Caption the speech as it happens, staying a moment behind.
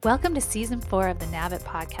Welcome to Season 4 of the Navit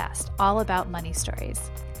podcast, all about money stories.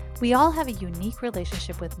 We all have a unique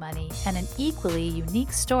relationship with money and an equally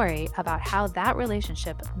unique story about how that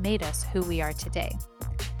relationship made us who we are today.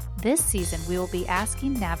 This season, we will be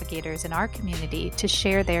asking navigators in our community to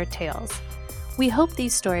share their tales. We hope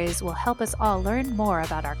these stories will help us all learn more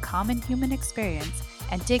about our common human experience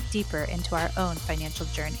and dig deeper into our own financial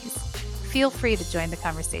journeys. Feel free to join the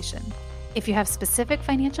conversation. If you have specific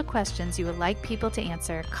financial questions you would like people to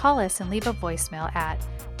answer, call us and leave a voicemail at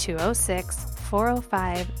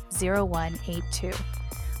 206-405-0182.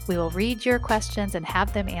 We will read your questions and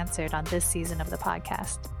have them answered on this season of the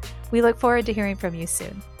podcast. We look forward to hearing from you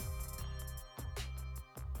soon.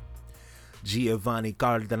 Giovanny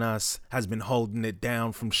Cardenas has been holding it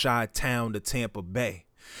down from Chi-Town to Tampa Bay.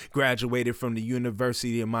 Graduated from the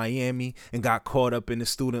University of Miami and got caught up in the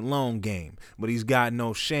student loan game, but he's got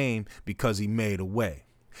no shame because he made a way.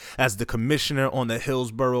 As the commissioner on the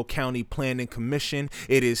Hillsborough County Planning Commission,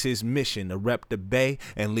 it is his mission to rep the Bay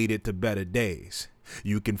and lead it to better days.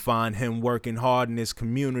 You can find him working hard in his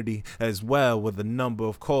community as well with a number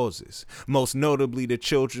of causes, most notably the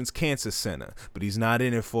Children's Cancer Center, but he's not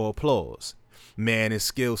in it for applause. Man, his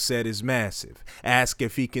skill set is massive. Ask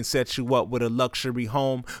if he can set you up with a luxury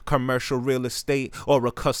home, commercial real estate, or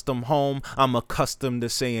a custom home. I'm accustomed to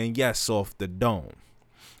saying yes off the dome.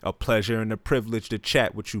 A pleasure and a privilege to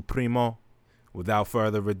chat with you, Primo. Without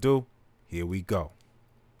further ado, here we go.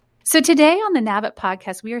 So today on the Navit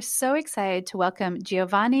podcast, we are so excited to welcome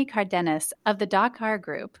Giovanny Cardenas of the Dacar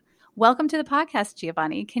Group. Welcome to the podcast,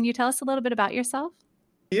 Giovanny. Can you tell us a little bit about yourself?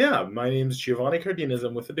 Yeah, my name is Giovanny Cardenas.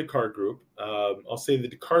 I'm with the Dacar Group. I'll say the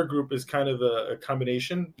Dacar Group is kind of a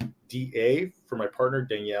combination, DA for my partner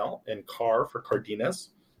Danielle and Car for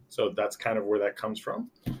Cardenas. So that's kind of where that comes from.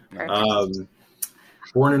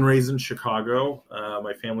 Born and raised in Chicago.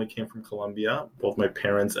 My family came from Colombia. Both my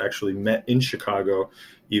parents actually met in Chicago,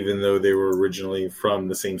 even though they were originally from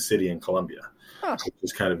the same city in Colombia, which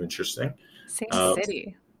is kind of interesting. Same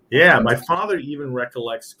city. Yeah, my father even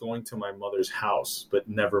recollects going to my mother's house, but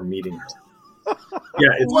never meeting her. Yeah,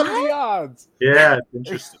 what are the odds? Yeah, it's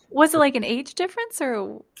interesting. Was it like an age difference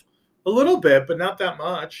or? A little bit, but not that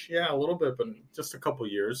much. Yeah, a little bit, but just a couple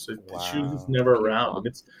years. Wow. She was never around.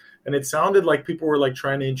 And it sounded like people were like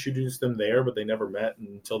trying to introduce them there, but they never met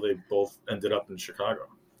until they both ended up in Chicago.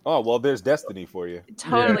 Oh, well, there's destiny for you.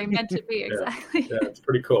 Totally meant to be, exactly. Yeah, it's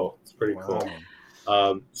pretty cool. It's pretty cool.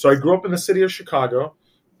 So I grew up in the city of Chicago.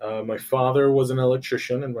 My father was an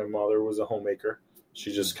electrician and my mother was a homemaker.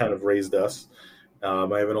 She just kind of raised us.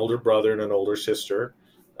 I have an older brother and an older sister.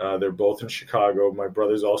 They're both in Chicago. My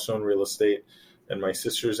brother's also in real estate, and my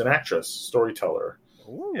sister's an actress, storyteller.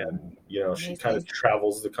 Ooh, and, she kind of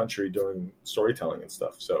travels the country doing storytelling and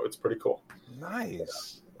stuff. So it's pretty cool.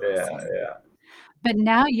 Nice. Yeah. But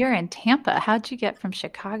now you're in Tampa. How'd you get from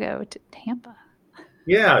Chicago to Tampa?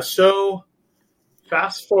 Yeah. So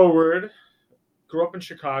fast forward. Grew up in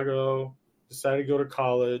Chicago, decided to go to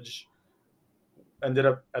college, ended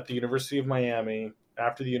up at the University of Miami.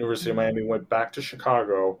 After the University of Miami, went back to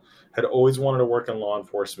Chicago, had always wanted to work in law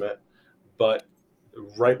enforcement, but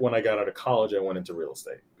right when I got out of college, I went into real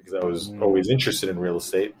estate because I was always interested in real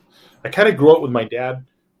estate. I kind of grew up with my dad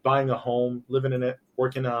buying a home, living in it,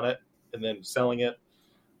 working on it, and then selling it.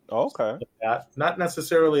 Okay. Like not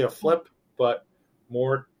necessarily a flip, but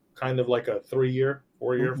more kind of like a 3-year,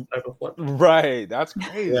 4-year type of flip. Right. That's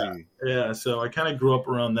crazy. Yeah. So I kind of grew up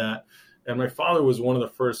around that. And my father was one of the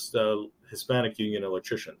first Hispanic union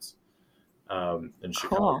electricians in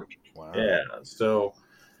Chicago. Cool. Wow. Yeah. So,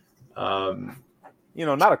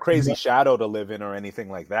 not a crazy shadow to live in or anything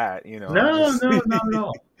like that. No, not at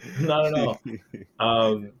all. Not at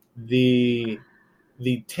all. The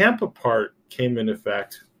Tampa part came into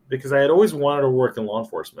effect because I had always wanted to work in law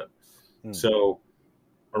enforcement. So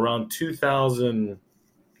around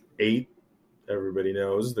 2008, everybody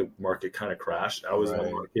knows the market kind of crashed. I was in the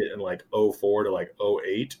market in like 2004 to like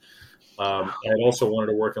 2008. I had also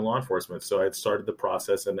wanted to work in law enforcement. So I had started the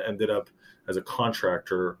process and ended up as a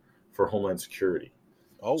contractor for Homeland Security.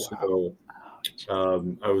 Oh, wow.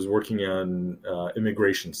 So I was working on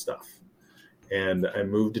immigration stuff. And I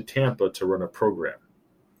moved to Tampa to run a program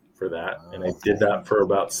for that. And I did that for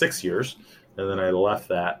about 6 years. And then I left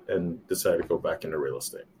that and decided to go back into real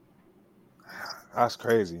estate. That's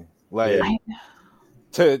crazy. Like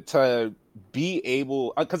to be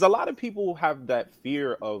able, because a lot of people have that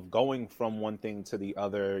fear of going from one thing to the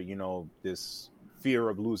other, this fear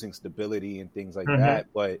of losing stability and things like that.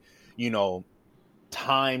 But,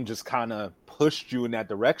 time just kind of pushed you in that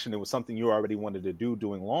direction. It was something you already wanted to do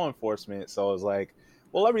doing law enforcement. So I was like,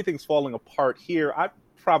 well, everything's falling apart here. I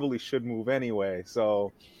probably should move anyway.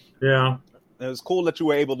 So Yeah. it was cool that you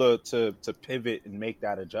were able to pivot and make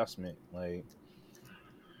that adjustment. Like,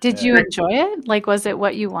 Did you enjoy it? Like, was it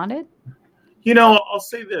what you wanted? I'll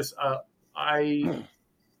say this.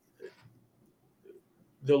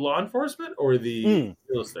 The law enforcement or the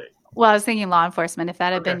real estate? Well, I was thinking law enforcement, if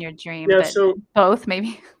that had been your dream, Yeah, but so both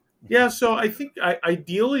maybe. yeah, so I think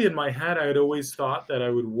ideally in my head, I had always thought that I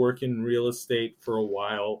would work in real estate for a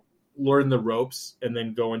while, learn the ropes, and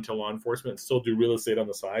then go into law enforcement and still do real estate on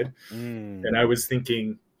the side. And I was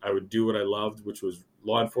thinking I would do what I loved, which was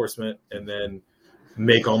law enforcement, and then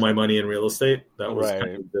make all my money in real estate. That was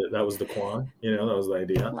that was the plan, that was the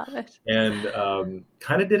idea. Love it. And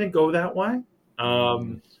kind of didn't go that way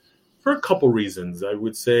for a couple reasons. I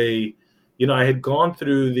would say, I had gone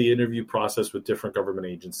through the interview process with different government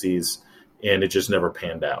agencies, and it just never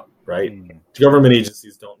panned out, right? Government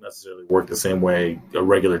agencies don't necessarily work the same way a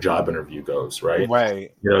regular job interview goes, right?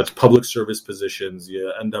 Right. It's public service positions.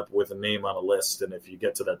 You end up with a name on a list, and if you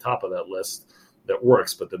get to the top of that list, that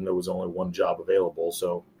works, but then there was only one job available.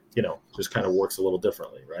 So, just kind of works a little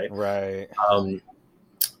differently, right? Right.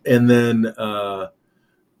 And then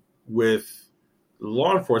with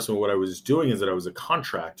law enforcement, what I was doing is that I was a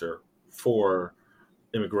contractor for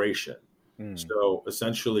immigration. So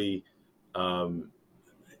essentially, I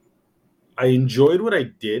enjoyed what I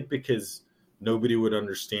did because nobody would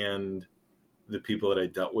understand the people that I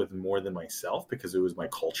dealt with more than myself, because it was my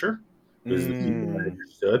culture. It was the people I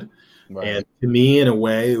understood. Right. And to me, in a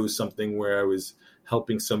way, it was something where I was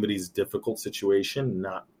helping somebody's difficult situation,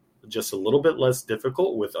 not just a little bit less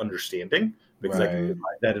difficult, with understanding, because I can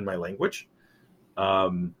provide that in my language.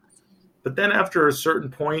 But then after a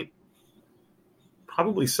certain point,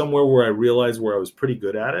 probably somewhere where I realized where I was pretty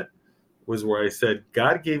good at it, was where I said,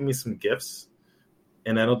 God gave me some gifts,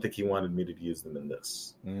 and I don't think he wanted me to use them in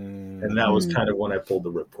this. And that was kind of when I pulled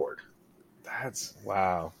the ripcord. That's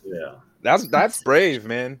wow. Yeah. That's brave,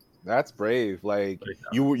 man. That's brave. Like,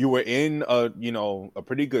 you were in a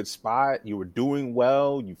pretty good spot. You were doing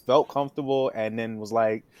well. You felt comfortable, and then was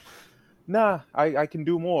like, nah, I can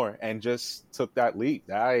do more, and just took that leap.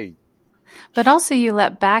 But also, you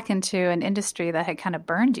leapt back into an industry that had kind of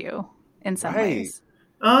burned you in some ways.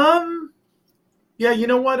 Yeah, you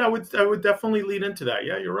know what? I would definitely lead into that.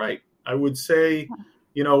 Yeah, you're right. I would say,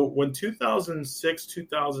 when 2006,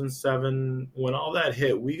 2007, when all that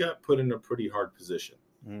hit, we got put in a pretty hard position.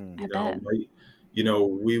 We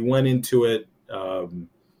went into it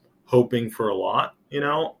hoping for a lot,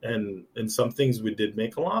 and some things we did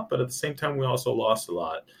make a lot, but at the same time, we also lost a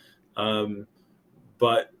lot.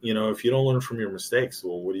 But, if you don't learn from your mistakes,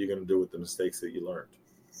 well, what are you going to do with the mistakes that you learned?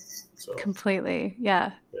 So, completely.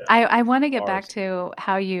 Yeah. I want to get back to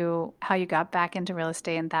how you got back into real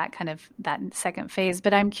estate and that second phase.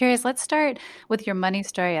 But I'm curious, let's start with your money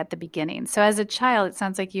story at the beginning. So as a child, it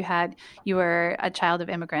sounds like you were a child of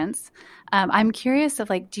immigrants. I'm curious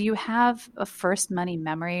do you have a first money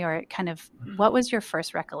memory, or kind of what was your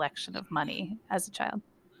first recollection of money as a child?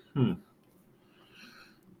 I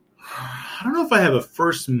don't know if I have a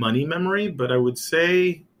first money memory, but I would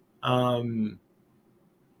say,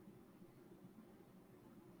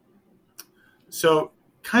 so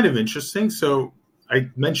kind of interesting. So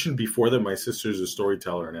I mentioned before that my sister's a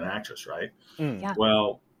storyteller and an actress, right? Yeah.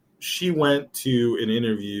 Well, she went to an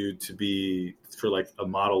interview for like a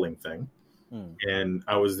modeling thing. And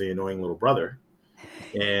I was the annoying little brother.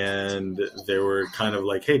 And they were kind of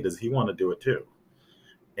like, hey, does he want to do it too?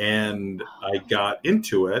 And I got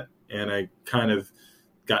into it, and I kind of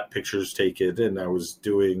got pictures taken, and I was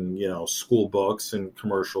doing, school books and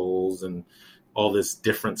commercials and all this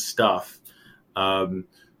different stuff.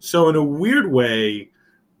 So in a weird way,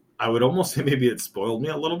 I would almost say maybe it spoiled me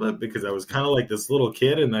a little bit, because I was kind of like this little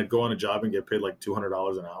kid, and I'd go on a job and get paid like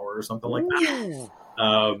 $200 an hour or something like that.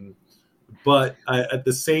 But at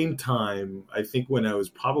the same time, I think when I was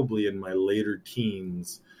probably in my later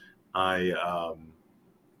teens, I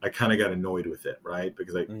kind of got annoyed with it, right?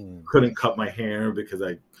 Because I couldn't cut my hair because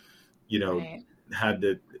I, had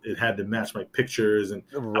to match my pictures, and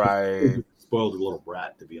I was spoiled little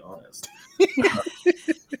brat, to be honest.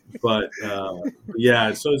 But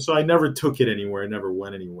yeah, so I never took it anywhere, never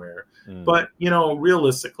went anywhere. But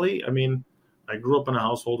realistically, I mean, I grew up in a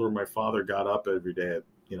household where my father got up every day at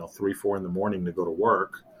 3, 4 in the morning to go to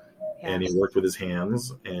work, and he worked with his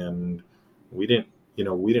hands, and we didn't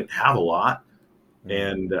have a lot.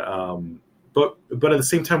 And but at the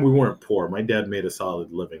same time, we weren't poor. My dad made a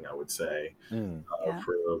solid living, I would say,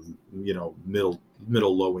 for middle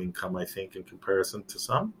low income, I think, in comparison to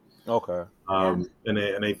some. Okay.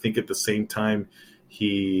 And I think at the same time,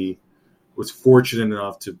 he was fortunate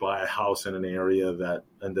enough to buy a house in an area that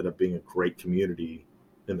ended up being a great community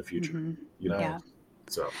in the future. You know? Yeah.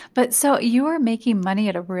 So you were making money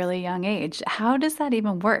at a really young age. How does that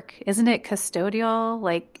even work? Isn't it custodial?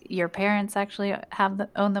 Like your parents actually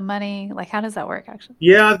own the money? Like how does that work actually?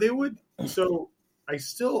 yeah, they would. So I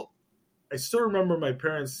still remember my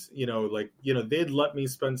parents, they'd let me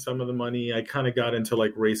spend some of the money. I kind of got into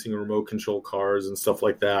like racing remote control cars and stuff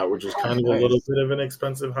like that, which was kind of a little bit of an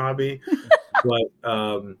expensive hobby. but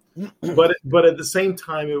at the same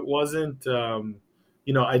time, it wasn't,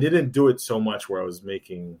 I didn't do it so much where I was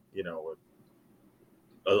making,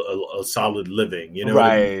 a solid living, what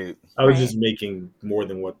I mean? I was just making more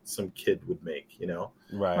than what some kid would make,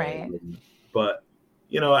 Right. But,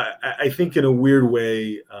 I think in a weird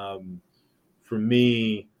way, for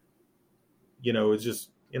me, it's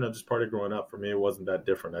just part of growing up. For me, it wasn't that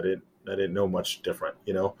different. I didn't know much different,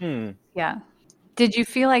 Yeah. Did you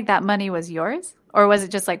feel like that money was yours, or was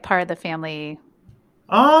it just like part of the family?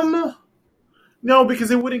 No, because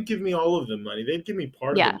they wouldn't give me all of the money. They'd give me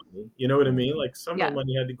part of the money. You know what I mean? Like some of the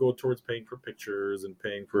money had to go towards paying for pictures and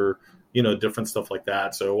paying for, different stuff like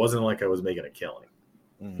that. So it wasn't like I was making a killing.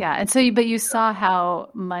 Yeah. And so, but you saw how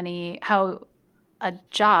a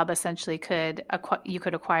job essentially you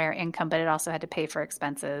could acquire income, but it also had to pay for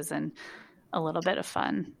expenses and a little bit of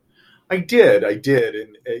fun. I did.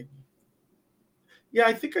 And yeah,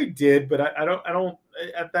 I think I did, but I don't,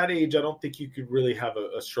 at that age, I don't think you could really have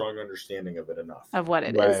a strong understanding of it enough. Of what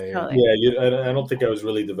it is. Totally. Yeah. I don't think I was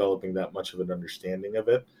really developing that much of an understanding of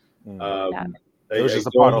it. It was just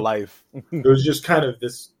a part of life. It was just kind of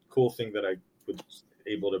this cool thing that I was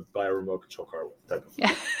able to buy a remote control car with type of thing.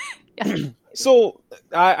 Yeah. So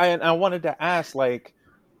I wanted to ask, like,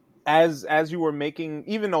 as you were making,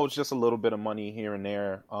 even though it's just a little bit of money here and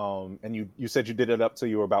there, and you said you did it up till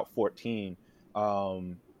you were about 14.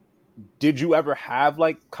 Did you ever have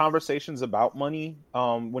like conversations about money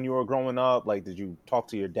when you were growing up? Like, did you talk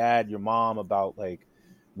to your dad, your mom about like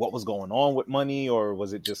what was going on with money, or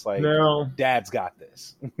was it just like, no, Dad's got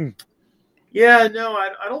this? Yeah, no,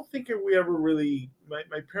 I don't think we ever really.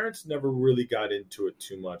 My parents never really got into it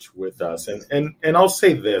too much with us, and I'll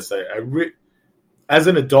say this: as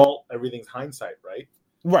an adult, everything's hindsight, right?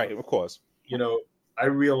 Right, of course. I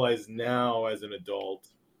realize now as an adult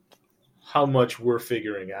how much we're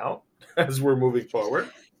figuring out as we're moving forward.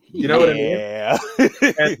 You know what I mean? Yeah.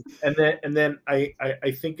 and then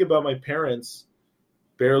I think about my parents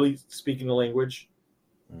barely speaking the language,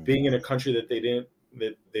 being in a country that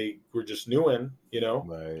they were just new in,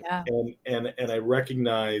 Right. Yeah. And I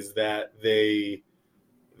recognize that they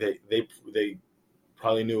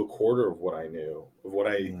probably knew a quarter of what I knew, of what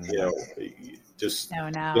I, just,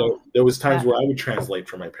 there was times where I would translate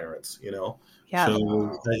for my parents, Yeah.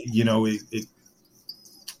 So,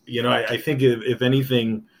 I think if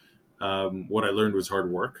anything, what I learned was hard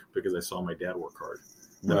work because I saw my dad work hard.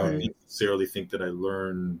 I don't necessarily think that I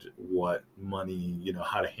learned what money,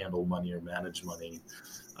 how to handle money or manage money.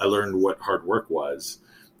 I learned what hard work was,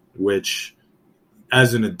 which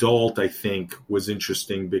as an adult, I think was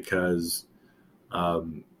interesting because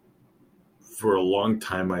for a long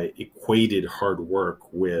time, I equated hard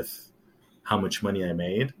work with how much money I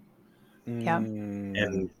made. Yeah.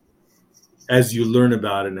 And as you learn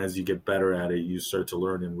about it and as you get better at it, you start to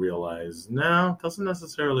learn and realize, no, it doesn't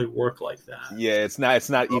necessarily work like that. Yeah, it's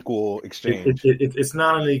not equal exchange. It's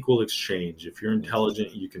not an equal exchange. If you're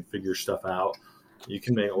intelligent, you can figure stuff out. You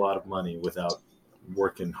can make a lot of money without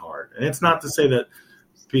working hard. And it's not to say that,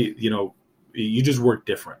 you just work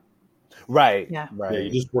different. Right. Yeah. Right. Yeah,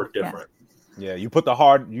 you just work different. Yeah, you put the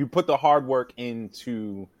hard work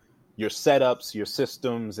into your setups, your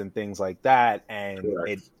systems, and things like that, and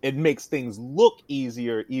it makes things look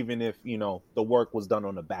easier, even if the work was done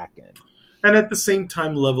on the back end. And at the same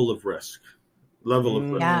time, level of risk is a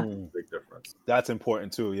big difference. That's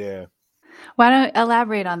important too. Yeah. Why don't you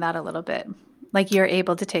elaborate on that a little bit? Like you're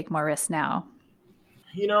able to take more risks now.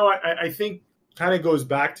 I think kind of goes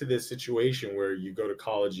back to this situation where you go to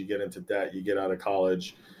college, you get into debt, you get out of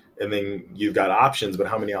college, and then you've got options, but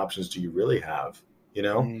how many options do you really have? If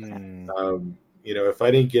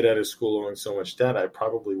I didn't get out of school owing so much debt, I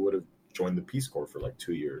probably would have joined the Peace Corps for like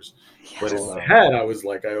 2 years. Yes. But in my head, I was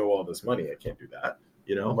like, I owe all this money. I can't do that.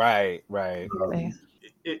 Right.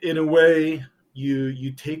 In a way,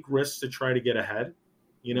 you take risks to try to get ahead,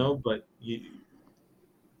 but you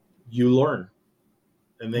learn.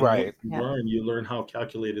 And then you learn how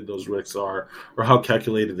calculated those risks are or how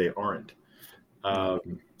calculated they aren't.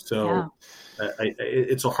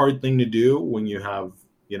 It's a hard thing to do when you have,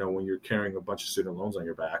 when you're carrying a bunch of student loans on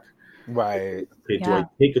your back. Right. Okay, do I Yeah.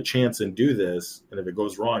 take a chance and do this? And if it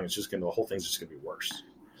goes wrong, the whole thing's just gonna be worse.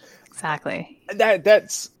 Exactly.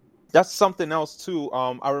 That's something else too.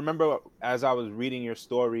 I remember as I was reading your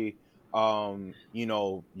story,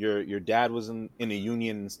 your dad was in a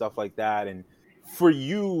union and stuff like that. And for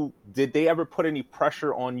you, did they ever put any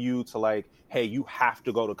pressure on you to like, hey, you have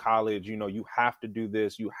to go to college, you have to do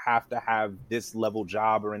this, you have to have this level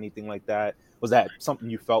job or anything like that? Was that something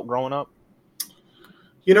you felt growing up?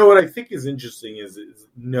 What I think is interesting is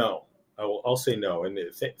no. I'll say no. And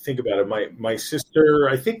think about it. My sister,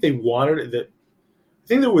 I think they wanted that. I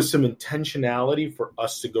think there was some intentionality for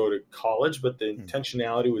us to go to college, but the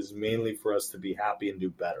intentionality was mainly for us to be happy and do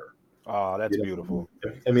better. Oh, that's beautiful.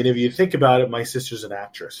 I mean, if you think about it, my sister's an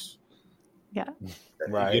actress. Yeah.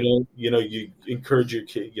 Right. You encourage your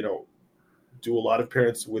kid. Do a lot of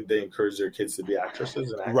parents, would they encourage their kids to be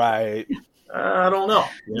actresses and actors? Right. I don't know.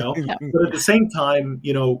 But at the same time,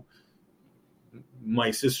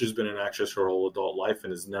 my sister's been an actress her whole adult life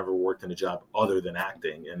and has never worked in a job other than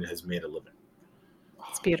acting and has made a living.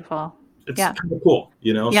 It's beautiful. It's kind of cool,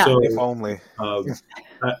 Yeah. So if only.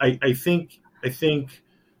 I think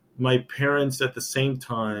my parents at the same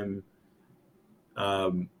time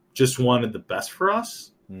just wanted the best for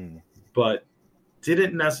us, but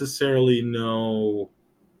didn't necessarily know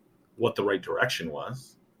what the right direction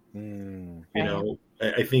was.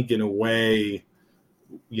 I think in a way,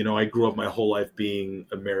 I grew up my whole life being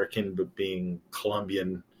American, but being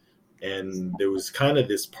Colombian. And there was kind of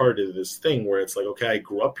this part of this thing where it's like, okay, I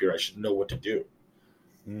grew up here. I should know what to do.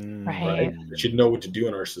 Right? I should know what to do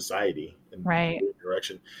in our society and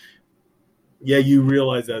direction. Yeah, you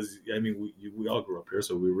realize we all grew up here,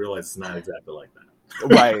 so we realize it's not exactly like that.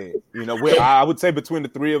 Right. I would say between the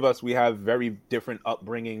three of us, we have very different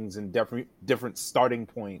upbringings and different starting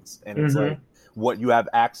points. And it's like what you have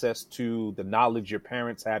access to, the knowledge your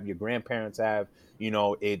parents have, your grandparents have,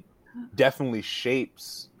 it definitely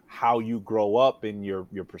shapes how you grow up and your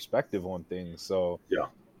perspective on things. So yeah.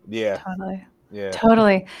 Totally. Yeah.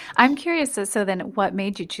 Totally. I'm curious. So then what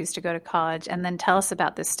made you choose to go to college? And then tell us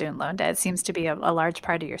about this student loan debt. It seems to be a large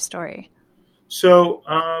part of your story. So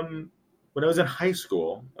when I was in high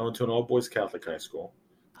school, I went to an all-boys Catholic high school.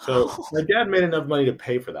 So my dad made enough money to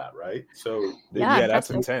pay for that, right? So yeah, that's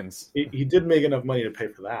intense. He did make enough money to pay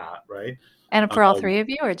for that, right? And for all three of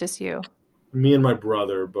you, or just you? Me and my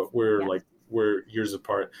brother, but we're years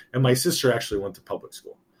apart. And my sister actually went to public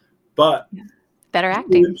school, but better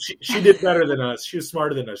acting. She did better than us. She was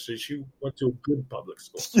smarter than us. So she went to a good public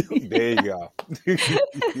school. There you go.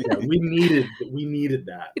 Yeah, we needed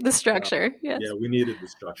that. The structure. Yes. Yeah, we needed the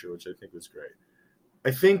structure, which I think was great.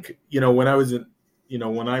 I think, when I was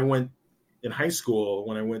when I went in high school,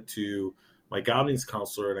 when I went to my guidance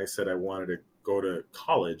counselor and I said I wanted to go to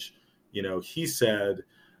college, he said,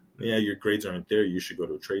 yeah, your grades aren't there. You should go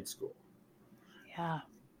to a trade school. Yeah.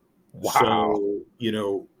 Wow.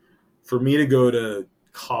 So, for me to go to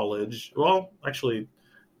college, well, actually,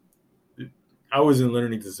 I was in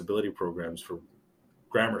learning disability programs for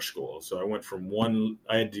grammar school. So I went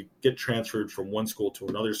I had to get transferred from one school to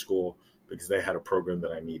another school because they had a program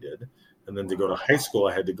that I needed. And then to go to high school,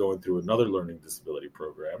 I had to go in through another learning disability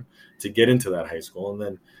program to get into that high school. And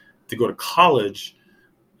then to go to college,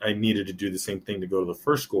 I needed to do the same thing to go to the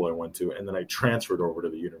first school I went to. And then I transferred over to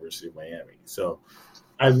the University of Miami. So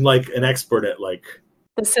I'm like an expert at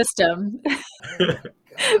the system.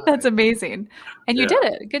 That's amazing. And you did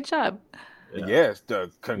it. Good job. Yeah. Yes.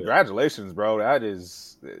 Congratulations, bro. That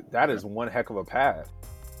is one heck of a path.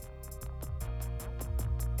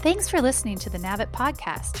 Thanks for listening to the Navit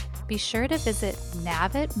podcast. Be sure to visit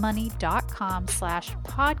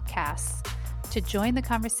navitmoney.com/podcasts to join the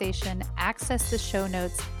conversation, access the show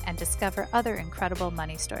notes, and discover other incredible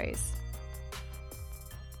money stories.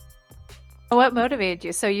 What motivated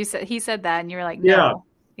you? So he said that, and you were like, no.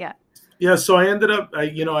 Yeah. So I ended up, I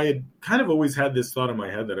had kind of always had this thought in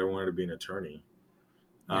my head that I wanted to be an attorney.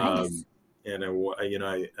 Nice. And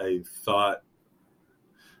I thought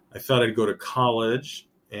I'd go to college.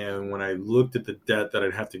 And when I looked at the debt that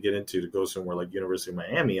I'd have to get into to go somewhere like University of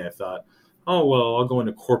Miami, I thought, oh, well, I'll go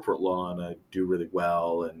into corporate law and I do really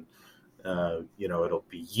well. And, it'll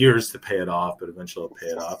be years to pay it off, but eventually I'll pay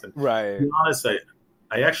it off. And right. to be honest,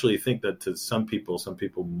 I actually think that to some people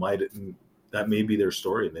that may be their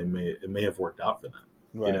story. And it may have worked out for them,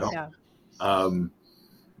 right. Yeah.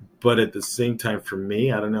 But at the same time, for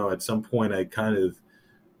me, I don't know, at some point I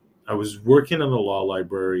was working in the law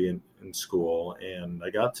library in school, and I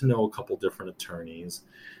got to know a couple different attorneys,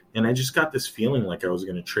 and I just got this feeling like I was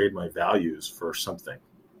going to trade my values for something.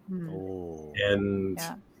 And,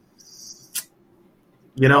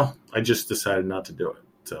 I just decided not to do it.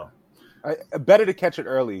 So Better to catch it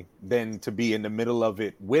early than to be in the middle of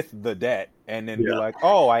it with the debt and then be Yeah. like,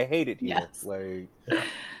 oh, I hate it here. Yes. Like, Yeah.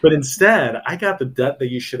 But instead, I got the debt that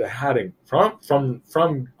you should have had from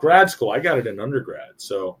grad school. I got it in undergrad.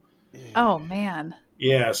 So, Oh man.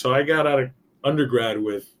 yeah. So I got out of undergrad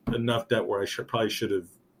with enough debt where I should have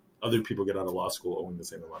other people get out of law school owing the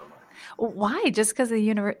same amount of money. Why? Just because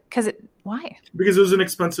the why? Because it was an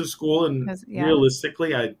expensive school, and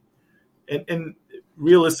realistically, I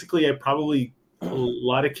probably a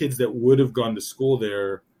lot of kids that would have gone to school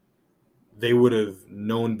there, they would have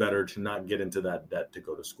known better to not get into that debt to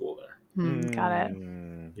go to school there. Got it.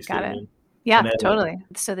 You see Got what I it. mean? Yeah, totally.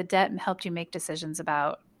 So the debt helped you make decisions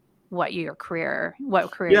about what career you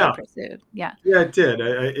pursued. Yeah. Yeah, it did.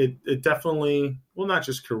 It definitely, well, not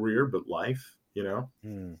just career, but life, you know,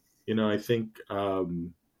 I think,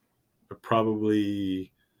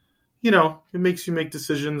 probably, it makes you make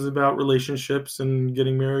decisions about relationships and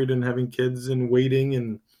getting married and having kids and waiting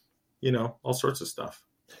and, all sorts of stuff.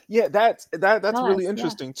 Yeah, that's really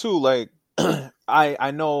interesting too. Like,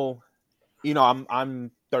 I know,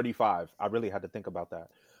 I'm 35. I really had to think about that.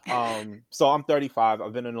 So I'm 35.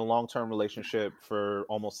 I've been in a long-term relationship for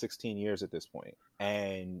almost 16 years at this point.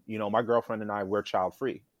 And, my girlfriend and I, we're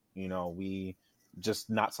child-free. We just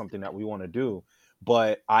not something that we want to do.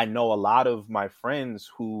 But I know a lot of my friends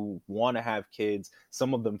who want to have kids.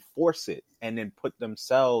 Some of them force it and then put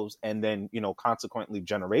themselves and then, consequently,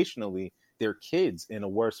 generationally, their kids in a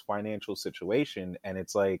worse financial situation. And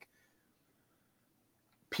it's like,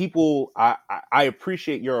 people, I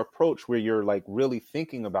appreciate your approach where you're like really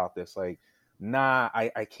thinking about this. Like, nah,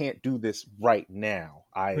 I can't do this right now.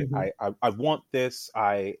 I want this.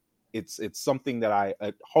 It's something that I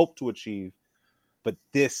hope to achieve, but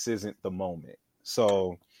this isn't the moment.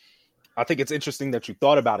 So I think it's interesting that you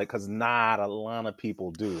thought about it because not a lot of people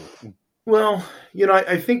do. Well,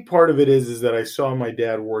 I think part of it is that I saw my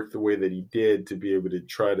dad work the way that he did to be able to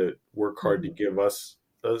try to work hard to give us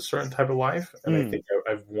a certain type of life. And I think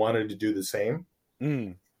I've wanted to do the same.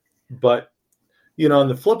 But, on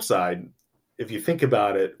the flip side, if you think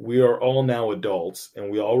about it, we are all now adults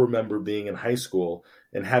and we all remember being in high school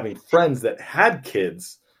and having friends that had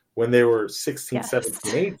kids when they were 16,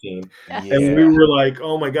 17, 18. Yes. And we were like,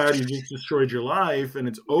 oh my God, you just destroyed your life and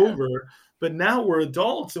it's over. But now we're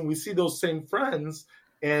adults and we see those same friends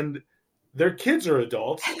and their kids are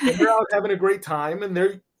adults and they're out having a great time. And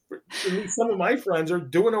at least some of my friends are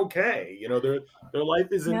doing okay. Their life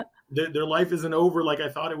isn't, their life isn't over like I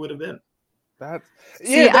thought it would have been. That's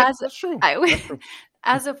true. That's true.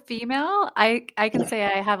 As a female, I can say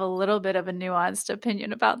I have a little bit of a nuanced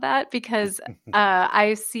opinion about that because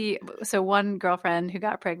I see, so one girlfriend who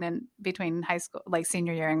got pregnant between high school, like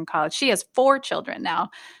senior year in college, she has 4 children now.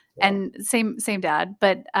 Wow. And same dad,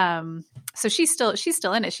 but so she's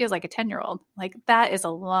still in it. She has like a 10-year-old. Like that is a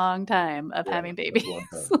long time of having babies.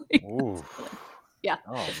 Yeah.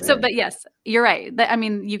 Oh, so, but yes, you're right. I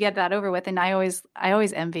mean, you get that over with, and I always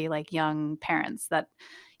envy like young parents that,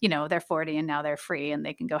 they're 40 and now they're free and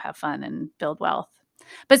they can go have fun and build wealth.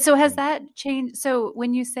 But so has that changed? So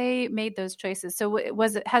when you say made those choices, so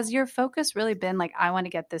has your focus really been like, I want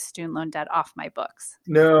to get this student loan debt off my books?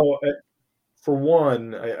 No. For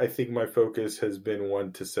one, I think my focus has been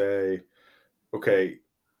one to say, okay,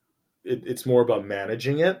 it's more about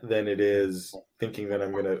managing it than it is thinking that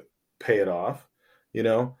I'm going to pay it off.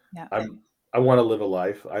 I want to live a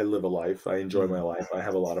life. I live a life. I enjoy my life. I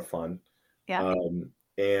have a lot of fun. Yeah.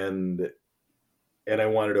 And I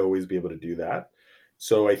wanted to always be able to do that.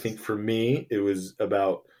 So I think for me, it was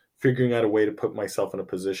about figuring out a way to put myself in a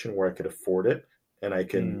position where I could afford it and I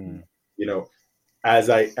can, as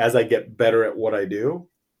I get better at what I do,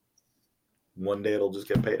 one day it'll just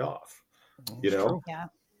get paid off, Yeah.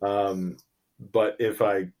 But if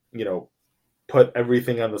I, put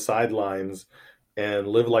everything on the sidelines and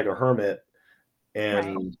live like a hermit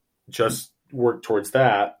and just work towards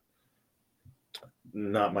that,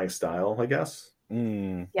 not my style, I guess.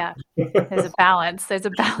 Yeah. There's a balance. There's a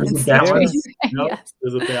balance. Yes.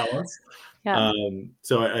 There's a balance. Yeah.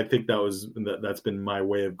 So I think that's been my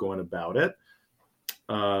way of going about it.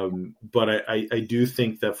 But I do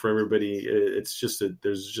think that for everybody, it's just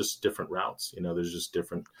there's just different routes. There's just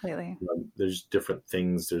different. There's different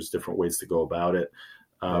things. There's different ways to go about it.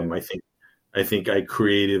 I think I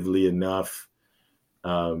creatively enough.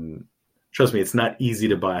 Trust me, it's not easy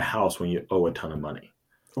to buy a house when you owe a ton of money,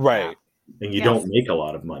 right? And you don't make a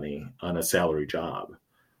lot of money on a salary job.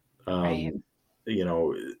 Right.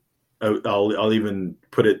 I'll even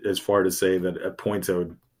put it as far to say that at points I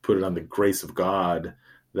would put it on the grace of God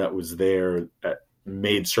that was there that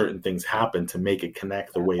made certain things happen to make it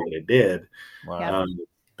connect the way that it did. Wow.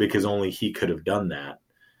 because only he could have done that.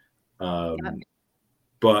 Yeah.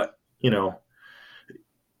 But,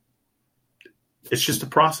 it's just a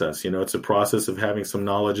process, it's a process of having some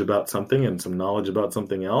knowledge about something and some knowledge about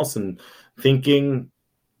something else and thinking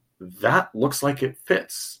that looks like it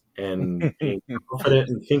fits and being confident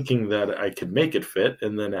in thinking that I could make it fit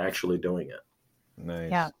and then actually doing it.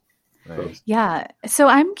 Nice. Yeah. Nice. Yeah. So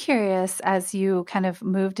I'm curious, as you kind of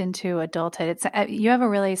moved into adulthood, you have a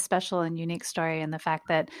really special and unique story in the fact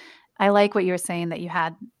that I like what you were saying, that you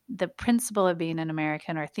had the principle of being an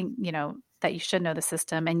American, or think, that you should know the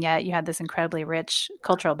system. And yet you had this incredibly rich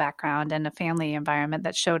cultural background and a family environment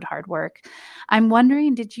that showed hard work. I'm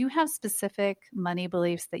wondering, did you have specific money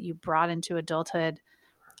beliefs that you brought into adulthood,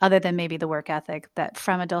 other than maybe the work ethic, that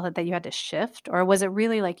from adulthood that you had to shift? Or was it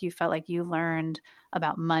really like you felt like you learned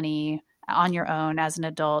about money on your own as an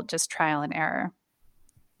adult, just trial and error?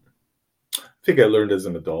 I think I learned as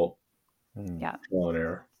an adult. Yeah. Trial and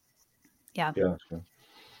error. Yeah.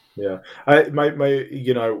 Yeah. I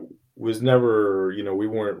was never, we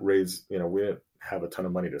weren't raised, we didn't have a ton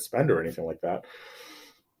of money to spend or anything like that.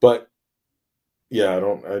 But yeah,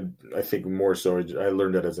 I think more so I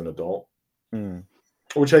learned it as an adult.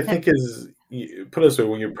 Which I think is, put it this way,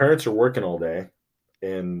 when your parents are working all day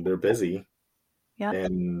and they're busy,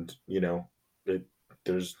 and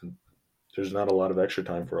there's not a lot of extra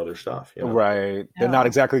time for other stuff. Right. They're not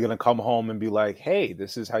exactly going to come home and be like, hey,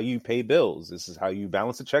 this is how you pay bills. This is how you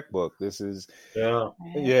balance a checkbook. This is.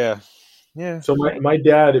 Yeah. So my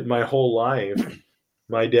dad, my whole life,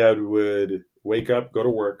 my dad would wake up, go to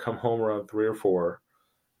work, come home around 3 or 4,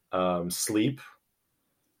 sleep,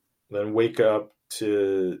 then wake up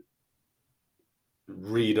to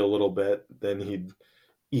read a little bit, then he'd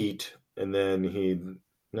eat, and then he'd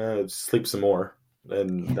sleep some more.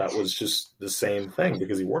 And that was just the same thing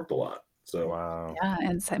because he worked a lot. So wow. Yeah,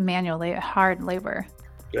 and it's manual hard labor.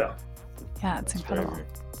 Yeah. Yeah, it's incredible. Crazy.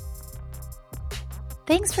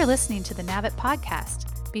 Thanks for listening to the Navit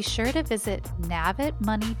podcast. Be sure to visit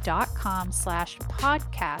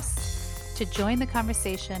navitmoney.com/podcasts to join the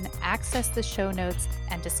conversation, access the show notes,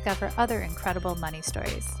 and discover other incredible money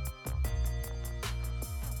stories.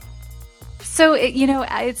 So,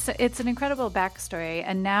 it's an incredible backstory.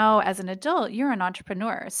 And now as an adult, you're an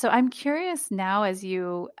entrepreneur. So I'm curious now, as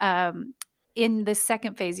you, in the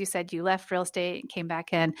second phase, you said you left real estate and came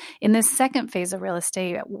back in. In this second phase of real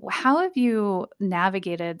estate, how have you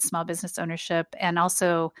navigated small business ownership and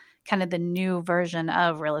also kind of the new version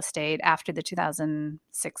of real estate after the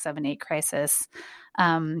 2006, 7, 8 crisis,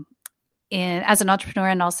 as an entrepreneur,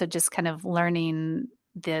 and also just kind of learning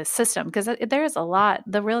the system? Because there is a lot.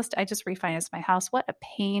 The real estate, I just refinanced my house. What a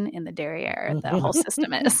pain in the derriere the whole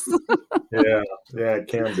system is. Yeah, it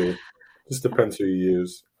can be. Just depends who you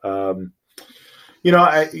use. So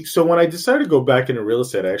when I decided to go back into real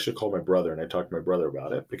estate, I actually called my brother and I talked to my brother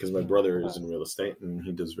about it because my brother is in real estate and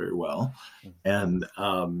he does very well. And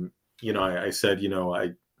I said,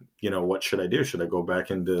 what should I do? Should I go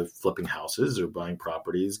back into flipping houses or buying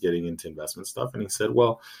properties, getting into investment stuff? And he said,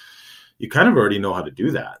 well, you kind of already know how to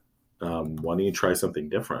do that. Why don't you try something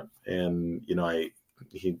different? And,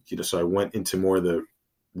 so I went into more of the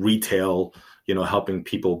retail, helping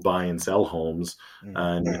people buy and sell homes,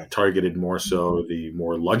 and targeted more so the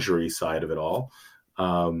more luxury side of it all.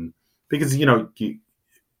 Because,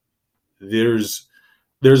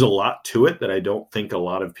 there's a lot to it that I don't think a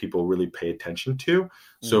lot of people really pay attention to.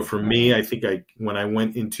 So for me, I think when I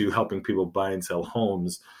went into helping people buy and sell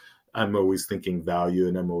homes, I'm always thinking value,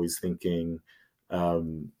 and I'm always thinking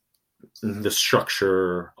the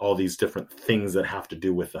structure, all these different things that have to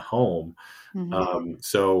do with the home.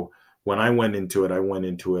 So when I went into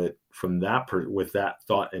it from with that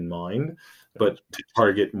thought in mind, but to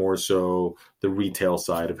target more so the retail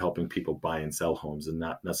side of helping people buy and sell homes, and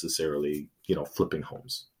not necessarily, flipping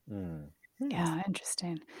homes. Yeah,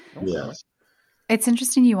 interesting. Yeah, it's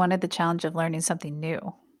interesting. You wanted the challenge of learning something new.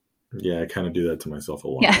 Yeah, I kind of do that to myself a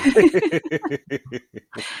lot. Yeah. It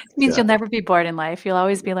means you'll never be bored in life. You'll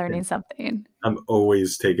always be learning something. I'm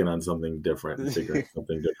always taking on something different and figuring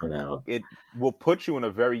something different out. It will put you in a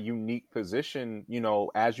very unique position,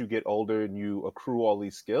 as you get older and you accrue all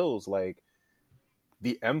these skills. Like,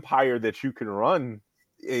 the empire that you can run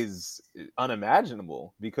is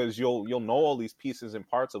unimaginable because you'll know all these pieces and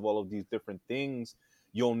parts of all of these different things.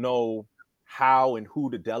 You'll know how and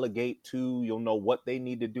who to delegate to. You'll know what they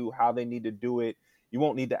need to do, how they need to do it. You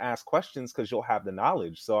won't need to ask questions because you'll have the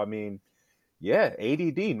knowledge. So, ADD,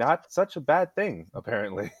 not such a bad thing,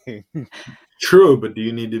 apparently. True, but do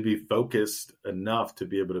you need to be focused enough to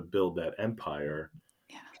be able to build that empire?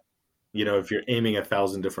 Yeah. If you're aiming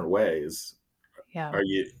 1,000 different ways, Yeah. Are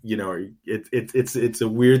you, it's a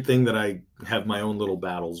weird thing that I have my own little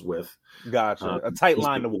battles with. Gotcha. A tight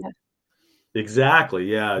line to walk.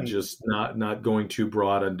 Exactly. Yeah. Just not going too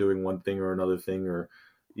broad on doing one thing or another thing, or,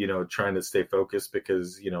 trying to stay focused,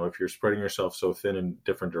 because, if you're spreading yourself so thin in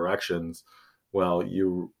different directions, well,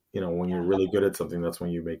 when you're really good at something, that's when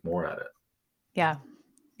you make more at it. Yeah.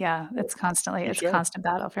 Yeah. It's a constant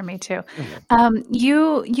battle for me too. Mm-hmm.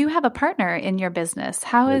 You have a partner in your business.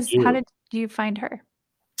 How did you find her?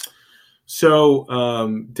 So,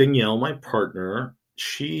 Danielle, my partner,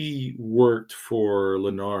 she worked for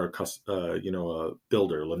Lennar, a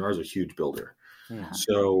builder. Lennar's a huge builder. Mm-hmm.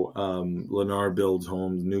 So, Lennar builds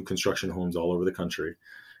homes, new construction homes all over the country.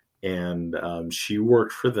 And she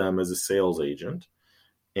worked for them as a sales agent.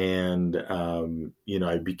 And,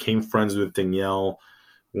 I became friends with Danielle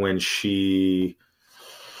when I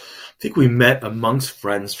think we met amongst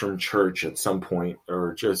friends from church at some point,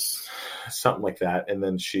 or just something like that. And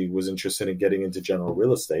then she was interested in getting into general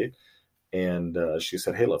real estate. And she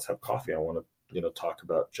said, "Hey, let's have coffee. I want to, talk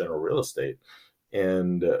about general real estate."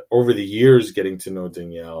 And over the years, getting to know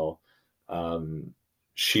Danielle,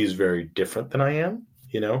 she's very different than I am.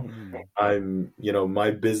 Mm-hmm. I'm,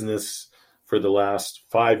 my business for the last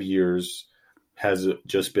 5 years has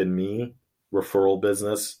just been me, referral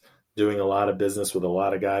business, doing a lot of business with a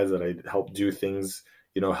lot of guys that I help do things,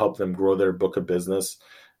 help them grow their book of business.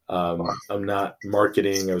 I'm not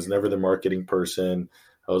marketing. I was never the marketing person.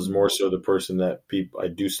 I was more so the person that I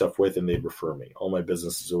do stuff with and they refer me. All my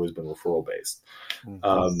business has always been referral based.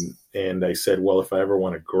 Mm-hmm. And I said, well, if I ever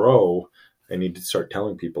want to grow, I need to start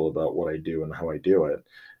telling people about what I do and how I do it.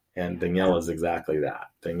 And Danielle is exactly that.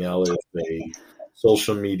 Danielle is a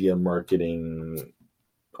social media marketing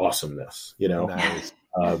awesomeness, Nice.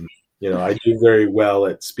 I do very well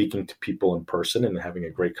at speaking to people in person and having a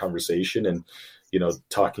great conversation and,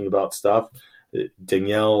 talking about stuff.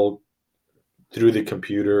 Danielle, through the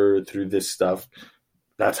computer, through this stuff,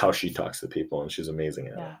 that's how she talks to people, and she's amazing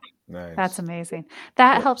at it. Nice. That's amazing.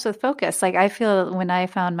 That helps with focus. Like I feel when I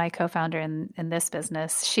found my co-founder in this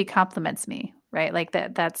business, she compliments me, right? Like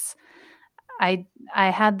I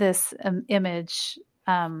had this image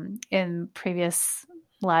in previous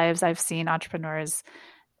lives. I've seen entrepreneurs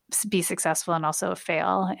be successful and also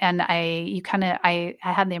fail. And I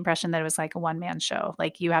had the impression that it was like a one-man show.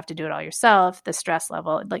 Like you have to do it all yourself, the stress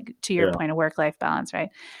level, like to your point of work-life balance, right?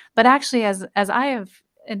 But actually, as I have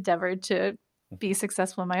endeavored to be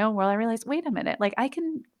successful in my own world, I realized, wait a minute, like I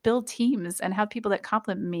can build teams and have people that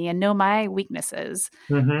compliment me and know my weaknesses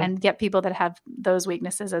and get people that have those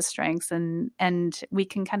weaknesses as strengths, and we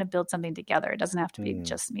can kind of build something together. It doesn't have to be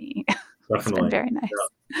just me. It's been very nice.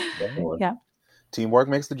 Yeah. Teamwork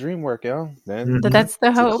makes the dream work, yo. That's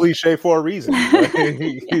the hope. It's a cliche for a reason.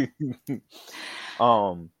 Right?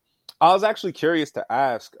 I was actually curious to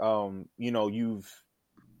ask,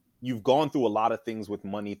 you've gone through a lot of things with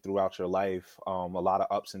money throughout your life, a lot of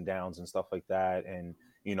ups and downs and stuff like that. And,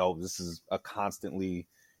 this is a constantly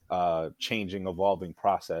changing, evolving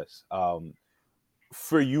process.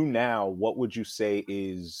 For you now, what would you say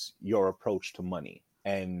is your approach to money?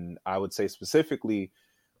 And I would say specifically,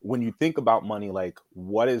 when you think about money, like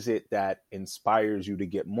what is it that inspires you to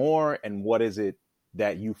get more? And what is it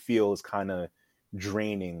that you feel is kind of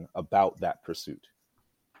draining about that pursuit?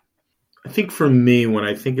 I think for me, when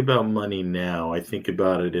I think about money now, I think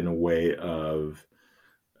about it in a way of,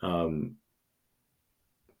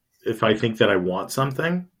 if I think that I want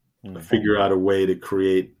something, figure out a way to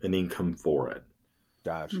create an income for it.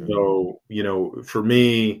 Gotcha. So, for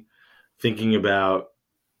me, thinking about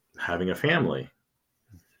having a family,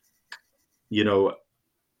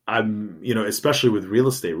 I'm, especially with real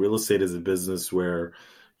estate is a business where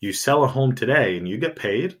you sell a home today and you get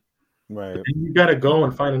paid. Right. But then you got to go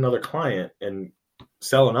and find another client and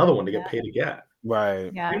sell another one to get paid again.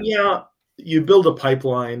 Right. Yeah. And you build a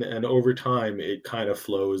pipeline, and over time it kind of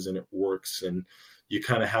flows and it works, and you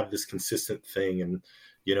kind of have this consistent thing. And,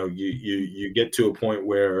 you get to a point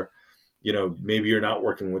where, maybe you're not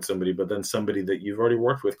working with somebody, but then somebody that you've already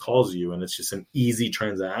worked with calls you, and it's just an easy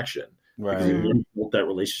transaction. Right. Because you built that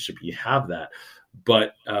relationship, you have that,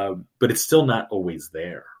 but it's still not always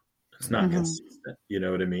there. It's not consistent. You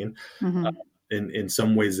know what I mean? In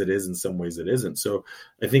some ways it is, in some ways it isn't. So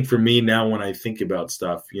I think for me now, when I think about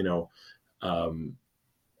stuff, I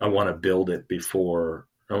want to build it before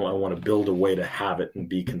I want to build a way to have it and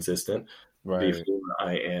be consistent before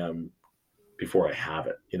I have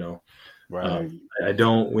it, Right. I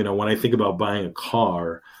don't, when I think about buying a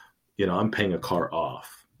car, I'm paying a car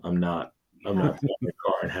off. I'm not buying a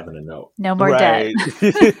car and having a note. No more debt.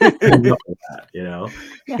 That,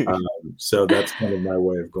 so that's kind of my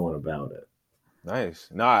way of going about it. Nice.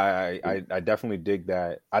 No, I definitely dig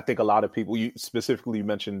that. I think a lot of people, you specifically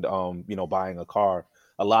mentioned, buying a car.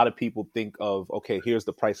 A lot of people think of, okay, here's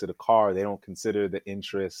the price of the car. They don't consider the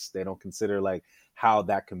interest. They don't consider like how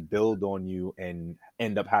that can build on you and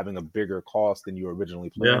end up having a bigger cost than you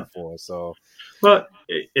originally planned for. So, but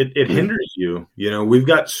it hinders you. We've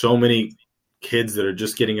got so many kids that are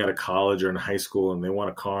just getting out of college or in high school and they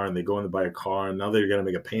want a car and they go in to buy a car and now they're going to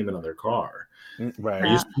make a payment on their car. right. Are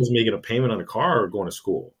you supposed to be making a payment on a car or going to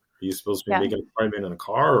school? Are you supposed to be making a payment on a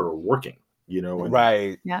car or working? And,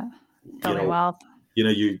 right. Yeah. Building wealth.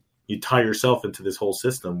 You tie yourself into this whole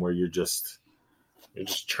system where you're just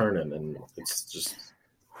churning, and it's just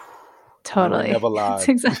totally never lied.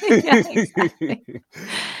 Exactly.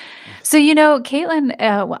 So, Caitlin,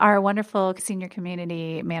 our wonderful senior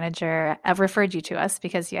community manager, referred you to us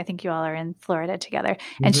because I think you all are in Florida together.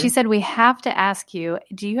 And she said, we have to ask you,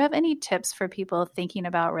 do you have any tips for people thinking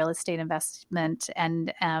about real estate investment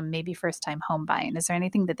and maybe first-time home buying? Is there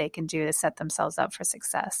anything that they can do to set themselves up for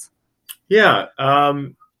success? Yeah.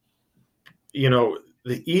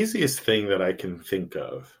 The easiest thing that I can think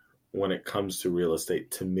of when it comes to real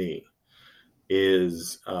estate to me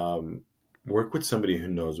is work with somebody who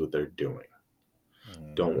knows what they're doing.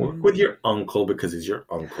 Don't work with your uncle because he's your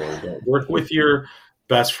uncle. Don't work with your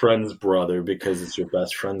best friend's brother because it's your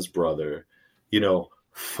best friend's brother.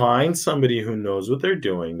 Find somebody who knows what they're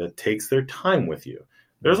doing, that takes their time with you.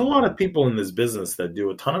 There's a lot of people in this business that do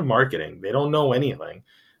a ton of marketing. They don't know anything.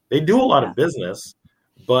 They do a lot of business,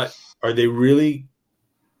 but are they really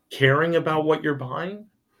caring about what you're buying?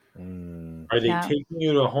 Are they taking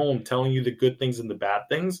you to a home, telling you the good things and the bad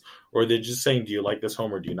things? Or are they just saying, do you like this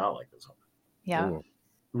home or do you not like this home? Yeah. Ooh.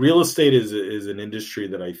 Real estate is an industry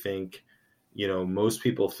that I think, most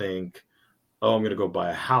people think, oh, I'm going to go buy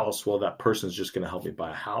a house. Well, that person's just going to help me buy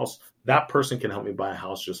a house. That person can help me buy a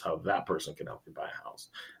house just how that person can help me buy a house.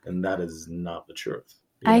 And that is not the truth.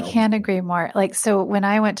 I can't agree more. So when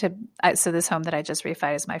I went to, this home that I just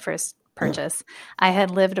refied is my first purchase. I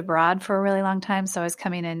had lived abroad for a really long time. So I was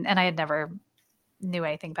coming in and I had never knew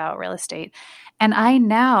anything about real estate. And I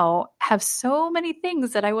now have so many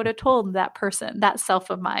things that I would have told that person, that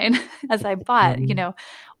self of mine, as I bought,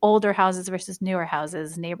 older houses versus newer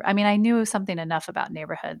houses, I knew something enough about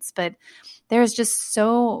neighborhoods, but there's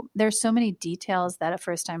so many details that a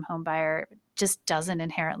first-time home buyer just doesn't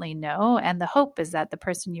inherently know. And the hope is that the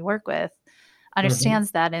person you work with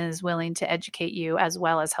understands that and is willing to educate you as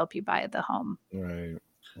well as help you buy the home. Right.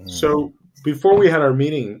 So before we had our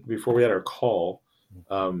meeting, before we had our call,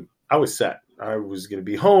 I was set. I was going to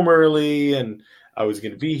be home early and I was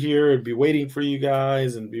going to be here and be waiting for you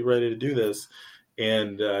guys and be ready to do this.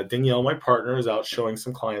 And Danielle, my partner, is out showing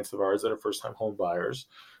some clients of ours that are first-time home buyers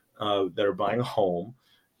that are buying a home.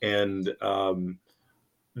 And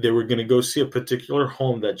they were going to go see a particular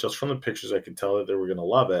home that just from the pictures I could tell that they were going to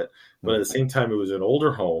love it. But at the same time, it was an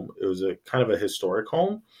older home. It was a kind of a historic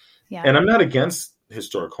home. Yeah. And I'm not against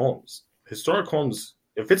historic homes. Historic homes,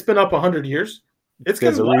 if it's been up 100 years,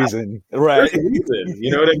 there's a reason, right? There's a reason,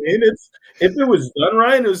 you know what I mean? If it was done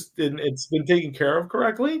right, it's been taken care of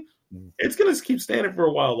correctly, it's going to keep standing for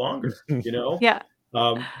a while longer, Yeah.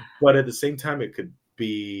 But at the same time, it could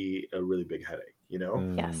be a really big headache,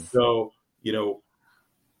 Yes. So,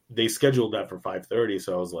 they scheduled that for 5:30,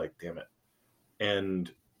 so I was like, damn it.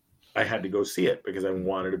 And I had to go see it because I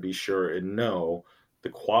wanted to be sure and know the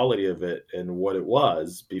quality of it and what it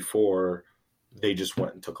was before they just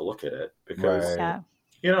went and took a look at it, because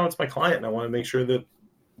it's my client and I want to make sure that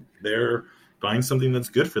they're buying something that's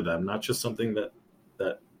good for them, not just something that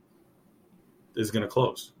is going to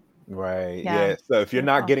close. Right. Yeah. So if you're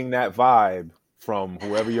not getting that vibe from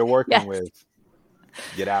whoever you're working with,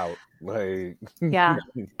 get out. Like,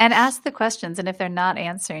 and ask the questions. And if they're not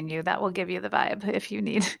answering you, that will give you the vibe if you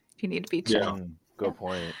need to be chill. Yeah. Good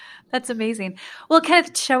point. That's amazing. Well,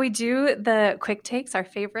 Kenneth, shall we do the quick takes, our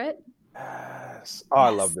favorite? Yes. Oh, yes. I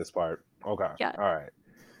love this part. Okay. Yeah. All right.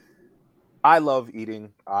 I love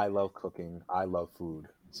eating. I love cooking. I love food.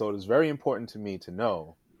 So it is very important to me to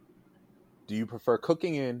know, do you prefer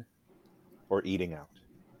cooking in or eating out?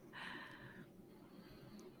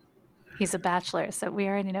 He's a bachelor, so we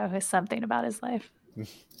already know something about his life.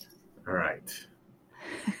 All right.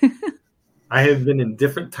 I have been in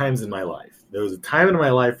different times in my life. There was a time in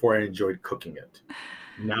my life where I enjoyed cooking it.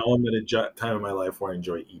 Now I'm at a time in my life where I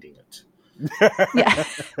enjoy eating it. Yeah.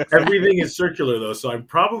 Everything is circular, though, so I'm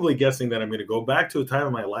probably guessing that I'm going to go back to a time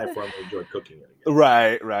in my life where I'm going to enjoy cooking it again.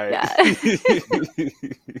 Right. Yeah.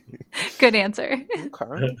 Good answer.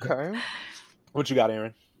 Okay. What you got,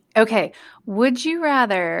 Aaron? Okay. Would you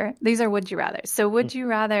rather, these are would you rather. So would you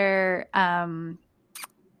rather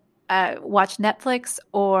watch Netflix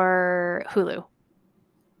or Hulu?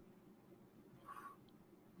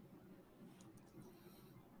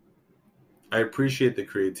 I appreciate the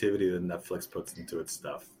creativity that Netflix puts into its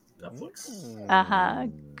stuff. Netflix.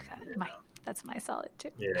 That's my solid too.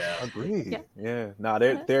 Yeah. Agreed. Yeah. No,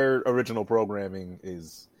 their original programming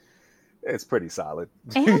it's pretty solid.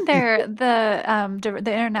 And the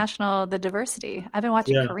international, the diversity. I've been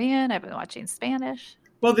watching Korean. I've been watching Spanish.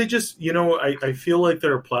 Well, they just, I feel like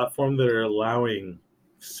they're a platform that are allowing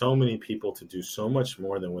so many people to do so much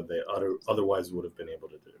more than what they otherwise would have been able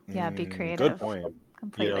to do. Yeah, be creative. Good point.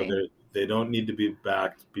 Completely. They don't need to be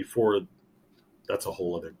backed before. That's a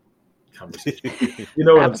whole other conversation. You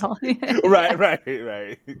know what I'm saying? Right.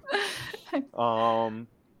 All right.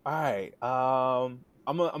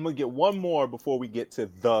 I'm gonna get one more before we get to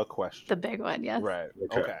the question. The big one, yes. Right.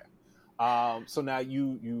 Okay. So now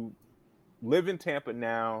you live in Tampa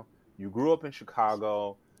now. You grew up in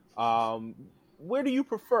Chicago. Where do you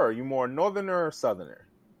prefer? You more northerner or southerner?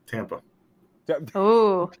 Tampa.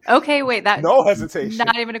 Oh, okay. Wait, that no hesitation.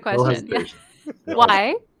 Not even a question. No hesitation. Yeah.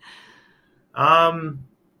 Why?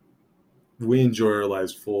 We enjoy our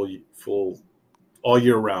lives full all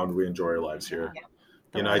year round. We enjoy our lives here.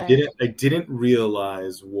 Yeah. I didn't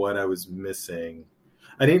realize what I was missing.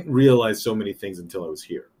 I didn't realize so many things until I was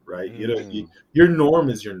here. Right. Your norm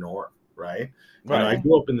is your norm. Right. I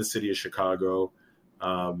grew up in the city of Chicago.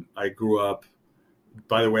 I grew up.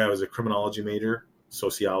 By the way, I was a criminology major,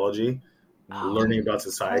 sociology. Learning about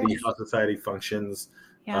society, how society functions,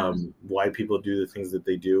 why people do the things that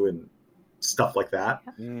they do, and stuff like that.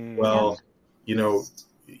 Well, you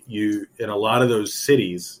in a lot of those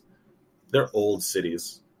cities, they're old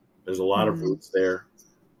cities. There's a lot of roots there.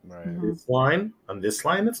 Right. On this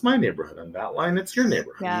line, it's my neighborhood. On that line, it's your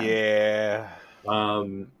neighborhood. Yeah.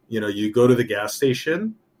 You go to the gas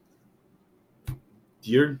station,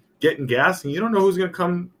 you're getting gas, and you don't know who's going to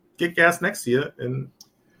come get gas next to you, and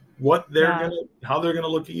how they're gonna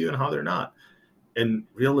look at you and how they're not. And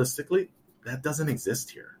realistically, that doesn't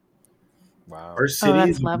exist here. Wow. Our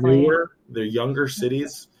cities are newer, they're younger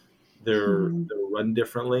cities, they're run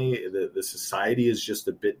differently. The society is just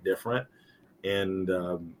a bit different. And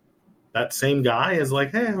that same guy is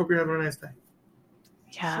like, hey, I hope you're having a nice day.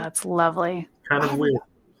 Yeah, it's lovely. Kind of weird.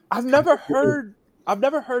 I've never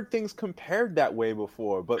heard things compared that way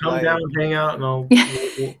before. But come down, hang out, and I'll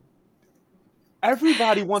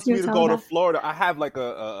everybody wants me to go to Florida. I have like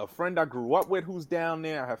a friend I grew up with who's down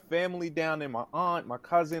there. I have family down there. My aunt, my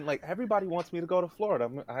cousin. Like everybody wants me to go to Florida.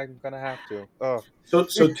 I'm gonna have to. Oh. So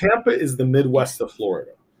Tampa is the Midwest of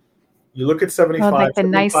Florida. You look at 75. Like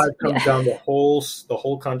 75 comes down the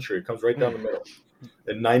whole country. It comes right down the middle.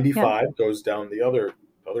 And 95 goes down the other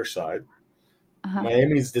side.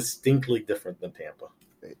 Miami's distinctly different than Tampa.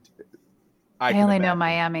 I only know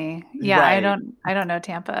Miami. Yeah, right. I don't know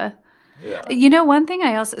Tampa. Yeah. One thing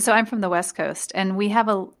so I'm from the West Coast, and we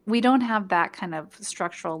don't have that kind of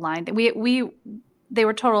structural line. They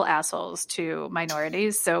were total assholes to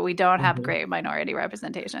minorities, so we don't have great minority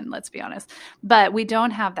representation, let's be honest. But we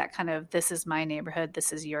don't have that kind of, this is my neighborhood,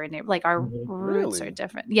 this is your neighborhood. Like our roots are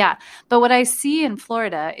different. Yeah. But what I see in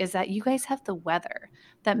Florida is that you guys have the weather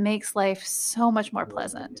that makes life so much more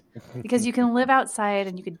pleasant because you can live outside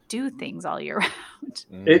and you can do things all year round.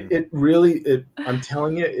 It really, I'm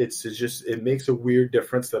telling you, it makes a weird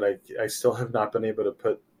difference that I still have not been able to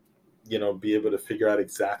put, be able to figure out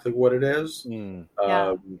exactly what it is. And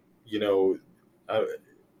I'm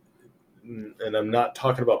not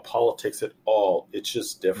talking about politics at all. It's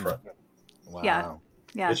just different. Wow.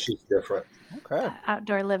 Yeah. It's just different. Okay.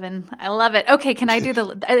 Outdoor living. I love it. Okay. Can I do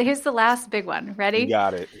here's the last big one. Ready? You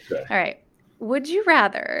got it. Okay. All right. Would you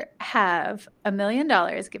rather have $1 million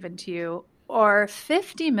given to you or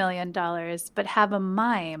 $50 million, but have a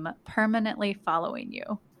mime permanently following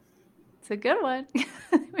you? It's a good one.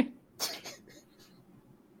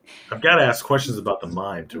 I've got to ask questions about the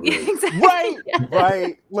mime to really. Exactly.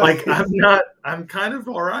 Right. Like I'm kind of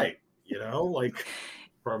all right, like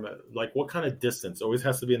from what kind of distance? Always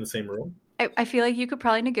has to be in the same room. I feel like you could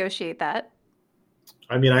probably negotiate that.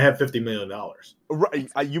 I mean, I have $50 million. Right.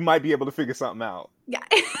 You might be able to figure something out. Yeah.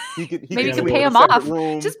 Maybe you can pay him off.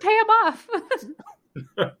 Room. Just pay him off.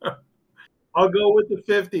 I'll go with the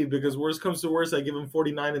 50 because worst comes to worst, I give him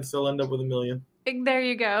 49 and still end up with $1 million. There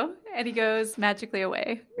you go. And he goes magically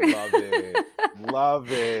away. Love it.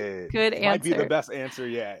 Love it. Good answer. Might be the best answer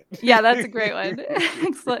yet. Yeah, that's a great one.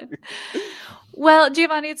 Excellent. Well,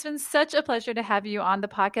 Giovanny, it's been such a pleasure to have you on the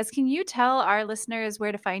podcast. Can you tell our listeners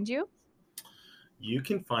where to find you? You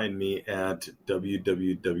can find me at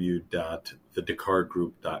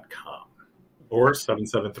www.thedacargroup.com or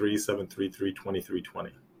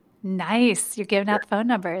 773-733-2320. Nice. You're giving out phone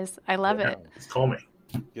numbers. I love it. Just call me.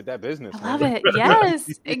 Get that business. I love it. Yes,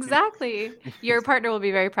 exactly. Your partner will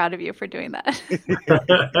be very proud of you for doing that.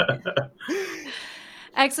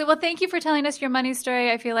 Excellent. Well, thank you for telling us your money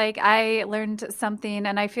story. I feel like I learned something,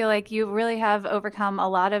 and I feel like you really have overcome a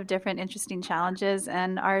lot of different interesting challenges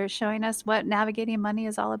and are showing us what navigating money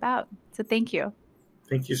is all about. So thank you.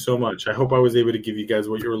 Thank you so much. I hope I was able to give you guys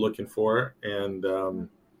what you were looking for, and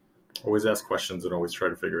always ask questions and always try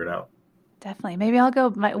to figure it out. Definitely. Maybe I'll go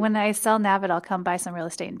when I sell Navid, I'll come buy some real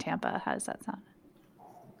estate in Tampa. How does that sound?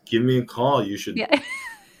 Give me a call. You should. Yeah.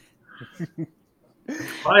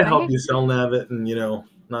 I help you sell Navid and,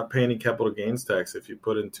 not pay any capital gains tax if you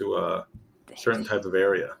put into a certain type of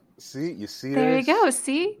area. See, you see There this? you go.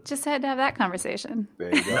 See, just had to have that conversation.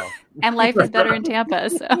 There you go. And life is better in Tampa.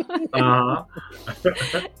 So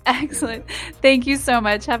Excellent. Thank you so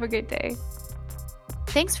much. Have a great day.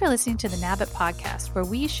 Thanks for listening to the Nabbit podcast, where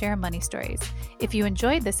we share money stories. If you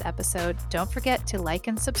enjoyed this episode, don't forget to like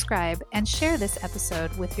and subscribe and share this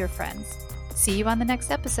episode with your friends. See you on the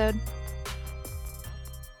next episode.